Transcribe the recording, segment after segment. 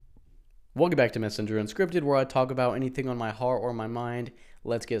Welcome back to Messenger Unscripted, where I talk about anything on my heart or my mind.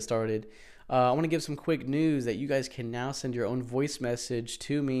 Let's get started. I want to give some quick news that you guys can now send your own voice message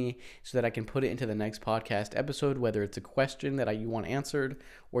to me so that I can put it into the next podcast episode, whether it's a question that you want answered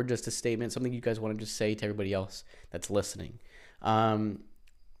or just a statement, something you guys want to just say to everybody else that's listening. Because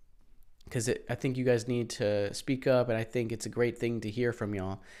I think you guys need to speak up, and I think it's a great thing to hear from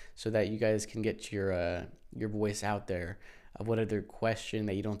y'all so that you guys can get your voice out there of what other question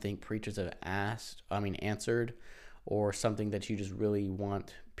that you don't think preachers have answered, or something that you just really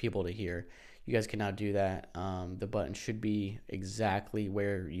want people to hear. You guys can now do that. The button should be exactly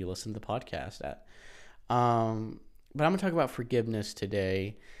where you listen to the podcast at. But I'm going to talk about forgiveness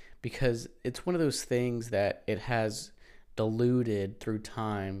today because it's one of those things that it has diluted through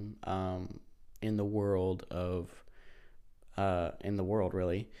time in the world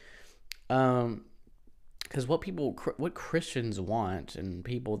really. Because what Christians want, and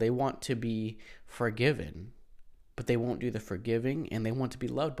people, they want to be forgiven, but they won't do the forgiving, and they want to be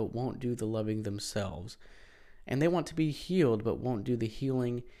loved, but won't do the loving themselves. And they want to be healed, but won't do the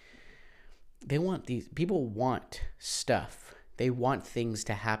healing. People want stuff. They want things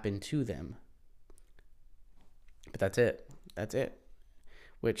to happen to them. But that's it. That's it.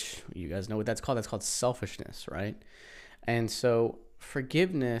 Which, you guys know what that's called. That's called selfishness, right? And so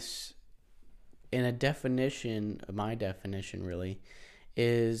forgiveness, in a definition, my definition really,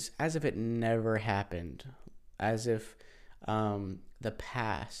 is as if it never happened, as if the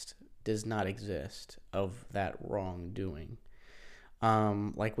past does not exist of that wrongdoing.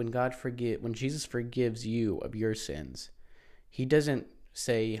 Like when Jesus forgives you of your sins, he doesn't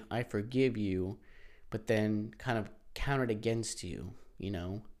say, "I forgive you," but then kind of count it against you.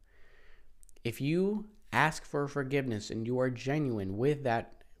 If you ask for forgiveness and you are genuine with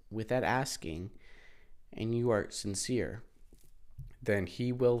that asking, and you are sincere, then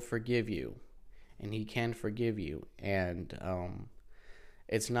he will forgive you, and he can forgive you. And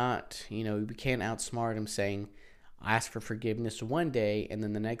it's not, you can't outsmart him saying, ask for forgiveness one day, and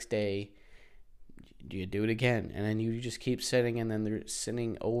then the next day you do it again, and then you just keep sinning, and then they're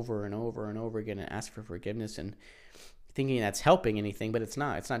sinning over and over and over again and ask for forgiveness and thinking that's helping anything, but it's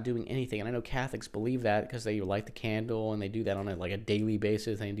not doing anything. And I know Catholics believe that because they light the candle and they do that on a daily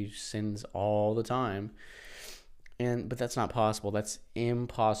basis. They do sins all the time, but that's not possible. That's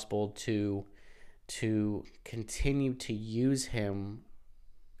impossible to continue to use his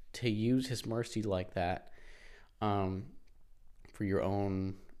mercy like that, for your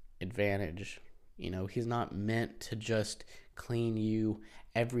own advantage. He's not meant to just clean you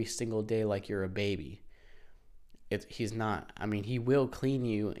every single day like you're a baby. He's not. He will clean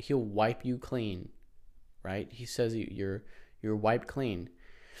you. He'll wipe you clean, right? He says you're wiped clean,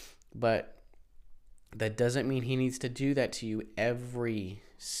 but that doesn't mean he needs to do that to you every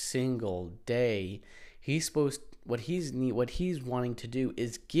single day. What he's wanting to do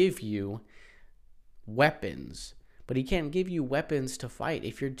is give you weapons, but he can't give you weapons to fight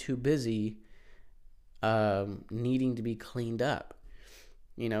if you're too busy needing to be cleaned up.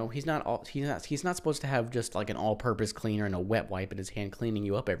 He's not supposed to have just like an all-purpose cleaner and a wet wipe in his hand cleaning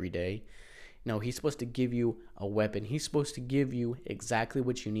you up every day. No, he's supposed to give you a weapon. He's supposed to give you exactly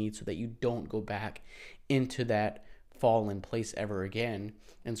what you need so that you don't go back into that fallen place ever again.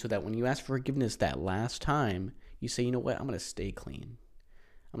 And so that when you ask for forgiveness that last time, you say, you know what, I'm going to stay clean.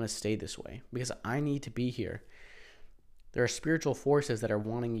 I'm going to stay this way because I need to be here. There are spiritual forces that are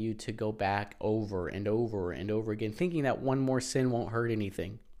wanting you to go back over and over and over again, thinking that one more sin won't hurt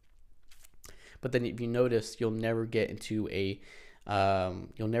anything. But then if you notice, you'll never get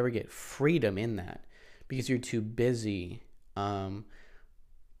freedom in that because you're too busy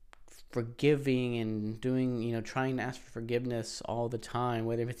forgiving and doing, trying to ask for forgiveness all the time,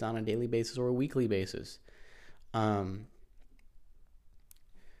 whether it's on a daily basis or a weekly basis.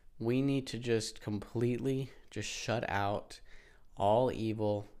 We need to just completely shut out all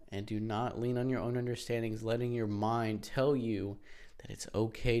evil and do not lean on your own understandings, letting your mind tell you that it's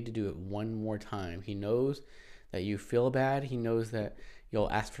okay to do it one more time. He knows that you feel bad. He knows that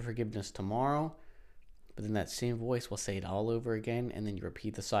you'll ask for forgiveness tomorrow, but then that same voice will say it all over again, and then you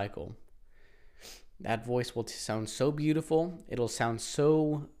repeat the cycle. That voice will sound so beautiful. It'll sound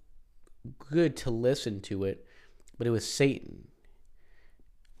so good to listen to it, but it was Satan.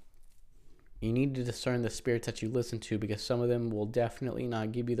 You need to discern the spirits that you listen to because some of them will definitely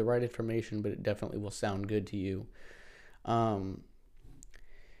not give you the right information, but it definitely will sound good to you.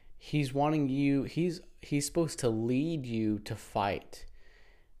 He's wanting you, he's supposed to lead you to fight,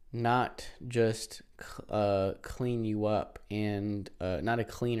 not just clean you up, and not a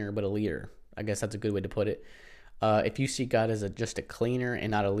cleaner, but a leader. I guess that's a good way to put it. if you see God as just a cleaner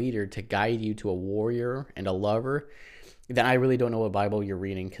and not a leader to guide you to a warrior and a lover, then I really don't know what Bible you're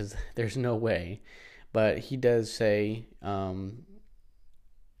reading, because there's no way. But he does say, he'll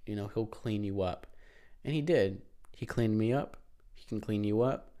clean you up. And he did. He cleaned me up. He can clean you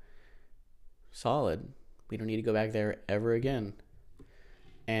up. Solid. We don't need to go back there ever again.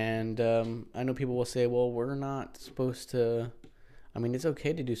 And I know people will say, well, we're not supposed to... I mean, it's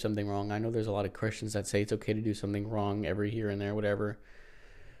okay to do something wrong. I know there's a lot of Christians that say it's okay to do something wrong every here and there, whatever.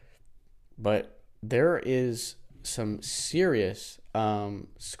 But there is some serious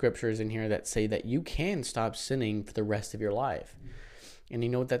scriptures in here that say that you can stop sinning for the rest of your life. And you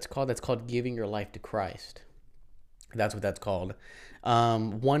know what that's called? That's called giving your life to Christ. That's what that's called.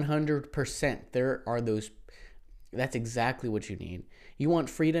 100%. There are those. That's exactly what you need. You want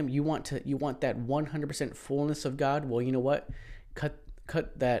freedom. You want that 100% fullness of God. Well, you know what?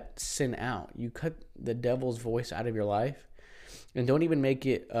 Cut that sin out. You cut the devil's voice out of your life, and don't even make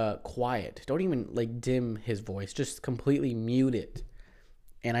it quiet. Don't even dim his voice. Just completely mute it.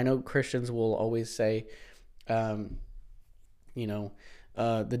 And I know Christians will always say, the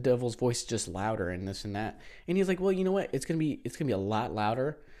devil's voice is just louder and this and that. And he's like, well, you know what? It's gonna be a lot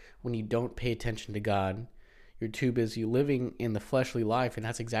louder when you don't pay attention to God. You're too busy living in the fleshly life, and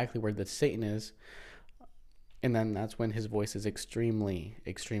that's exactly where the Satan is. And then that's when his voice is extremely,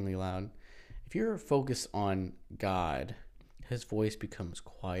 extremely loud. If you're focused on God, his voice becomes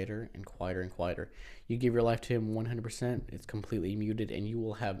quieter and quieter and quieter. You give your life to him 100%, it's completely muted, and you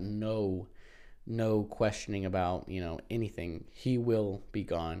will have no questioning about, anything. He will be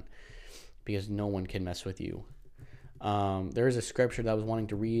gone because no one can mess with you. There is a scripture that I was wanting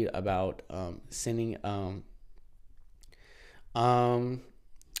to read about sinning.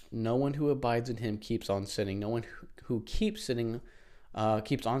 No one who abides in him keeps on sinning. No one who keeps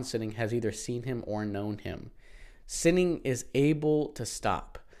on sinning has either seen him or known him. Sinning is able to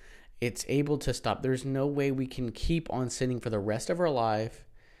stop. It's able to stop. There's no way we can keep on sinning for the rest of our life.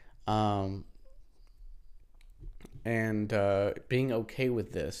 And being okay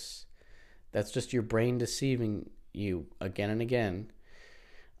with this. That's just your brain deceiving you again and again.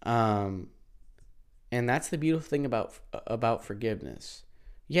 And that's the beautiful thing about forgiveness.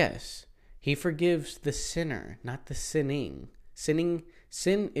 Yes, he forgives the sinner, not the sinning. Sin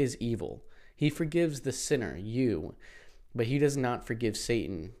is evil. He forgives the sinner, you, but he does not forgive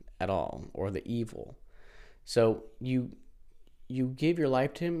Satan at all, or the evil. So you give your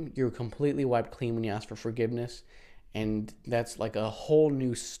life to him, you're completely wiped clean when you ask for forgiveness, and that's like a whole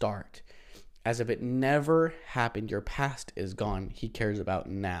new start. As if it never happened, your past is gone. He cares about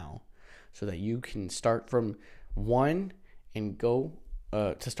now, so that you can start from one and go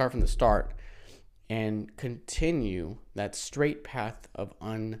to start from the start and continue that straight path of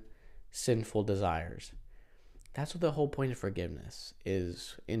unsinful desires. That's what the whole point of forgiveness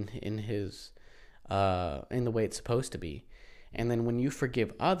is in the way it's supposed to be. And then when you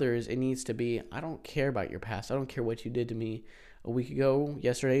forgive others, it needs to be, I don't care about your past. I don't care what you did to me a week ago,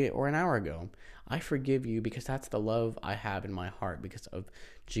 yesterday, or an hour ago. I forgive you because that's the love I have in my heart because of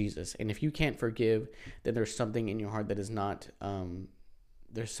Jesus. And if you can't forgive, then there's something in your heart that is not,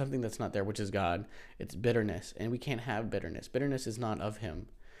 there's something that's not there, which is God. It's bitterness, and we can't have bitterness. Bitterness is not of him.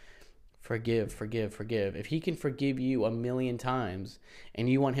 Forgive. If he can forgive you 1,000,000 times and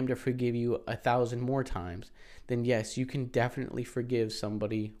you want him to forgive you 1,000 more times, then yes, you can definitely forgive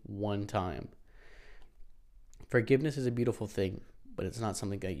somebody one time. Forgiveness is a beautiful thing, but it's not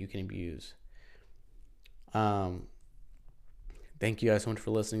something that you can abuse. Thank you guys so much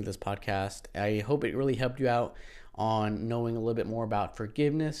for listening to this podcast. I hope it really helped you out on knowing a little bit more about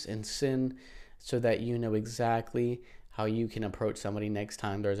forgiveness and sin, so that you know exactly how you can approach somebody next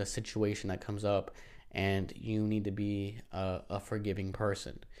time there's a situation that comes up and you need to be a forgiving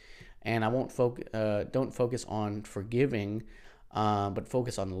person. And I won't don't focus on forgiving, but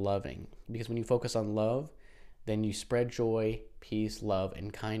focus on loving. Because when you focus on love, then you spread joy, peace, love,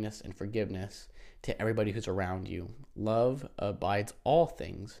 and kindness and forgiveness to everybody who's around you. Love abides all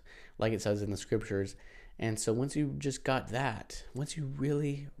things, like it says in the scriptures. And so once you just got that, once you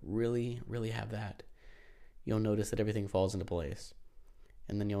really, really, really have that, you'll notice that everything falls into place.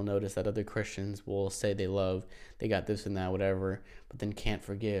 And then you'll notice that other Christians will say they got this and that, whatever, but then can't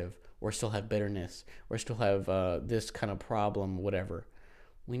forgive, or still have bitterness, or still have this kind of problem, whatever.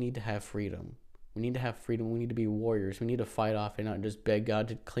 We need to have freedom. We need to have freedom. We need to be warriors. We need to fight off and not just beg God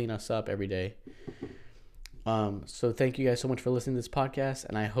to clean us up every day. So thank you guys so much for listening to this podcast,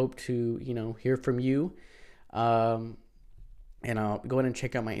 and I hope to, hear from you. And I'll go ahead and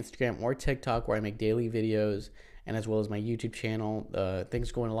check out my Instagram or TikTok, where I make daily videos, and as well as my YouTube channel.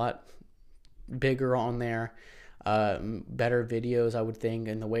 Things going a lot bigger on there. better videos, I would think,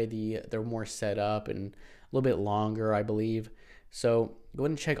 and the way they're more set up and a little bit longer, I believe. So go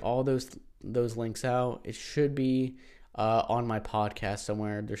ahead and check all those links out. It should be on my podcast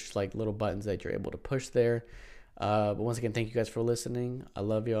somewhere. There's like little buttons that you're able to push there. But once again, thank you guys for listening. I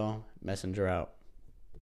love y'all. Messenger out.